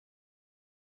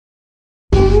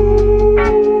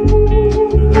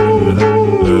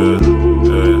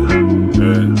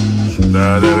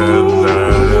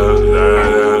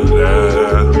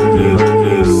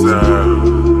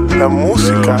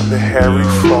the Harry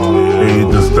Fraud.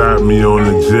 Agents stopped me on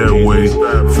the jetway,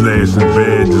 flashing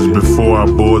badges before I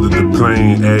boarded the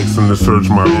plane, asking to search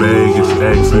my baggage,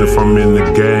 asking if I'm in the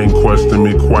gang, questioning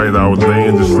me quite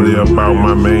outlandishly about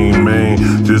my main man.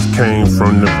 Just came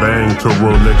from the bang to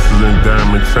Rolexes and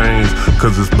diamond chains,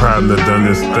 cause his partner done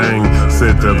his thing.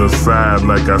 Set that aside,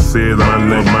 like I said,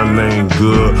 my name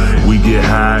good. We get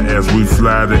high as we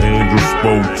fly, the angel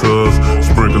spoke to us.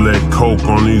 Sprinkle that coke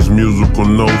on these musical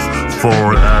notes.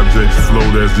 Foreign objects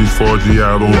float as these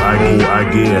Forgiatos. I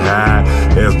get high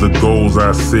as the goals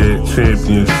I set.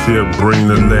 Championship, bring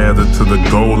the ladder to the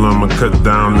goal. I'ma cut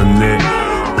down the net.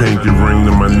 Pinky ring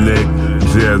to my neck.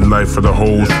 Jet life for the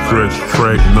whole stretch.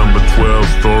 Track number 12,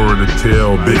 story to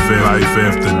tell. Big life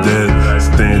after death.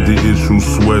 Standard issue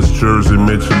sweats, Jersey,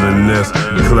 Mitchell and Ness.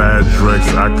 Clyde Drex,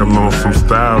 I can loan some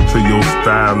style to your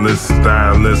stylist.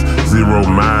 Zero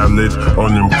mileage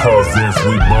on them Corvettes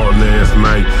we bought last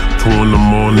night. 2 in the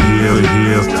morning,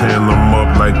 heels tan them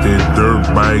up like they dirt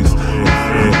bikes.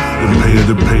 And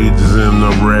the pages in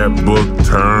the rap book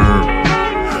turn.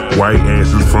 White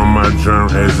ashes from my germ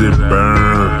as it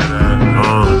burn.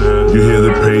 You hear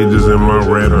the pages in my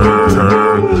rap book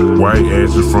turn. White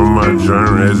ashes from my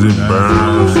germ as it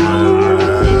burns.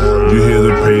 You hear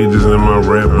the pages in my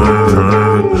rap book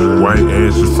turn. White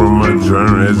ashes from my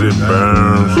germ as it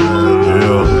burns.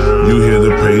 Yeah. You hear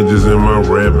the pages in my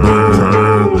rap book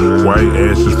turn. White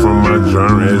ashes from my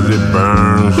germ as it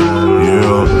burns.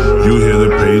 Yeah. You hear the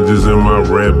pages in my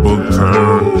rap book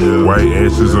turn. White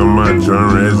ashes in my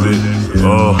germ as it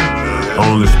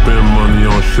only spend money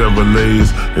on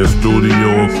Chevrolets and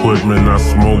studio equipment. I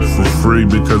smoke for free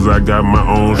because I got my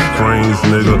own strains,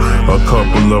 nigga. A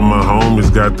couple of my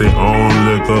homies got their own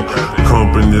liquor.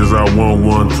 Companies I want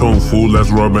one too, fool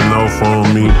that's rubbing off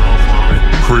on me.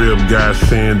 Crib got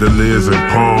chandeliers and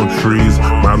palm trees.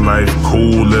 My life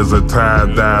cool as a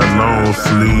tie-dye long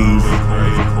sleeve.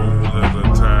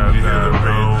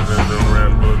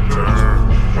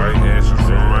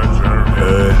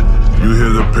 You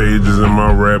hear the pages in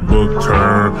my rap book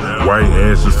turn. White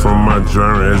ashes from my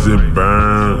germ as it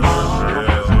burns.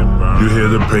 You hear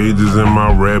the pages in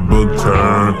my rap book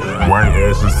turn. White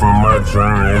ashes from my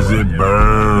germ as it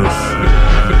burns.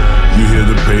 You hear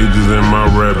the pages in my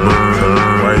rap book turn.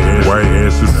 White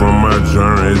ashes from my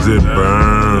germ as it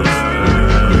burns.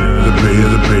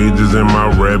 The pages in my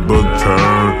rap book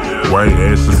turn. White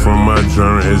ashes from my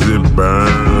germ as it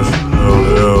burns.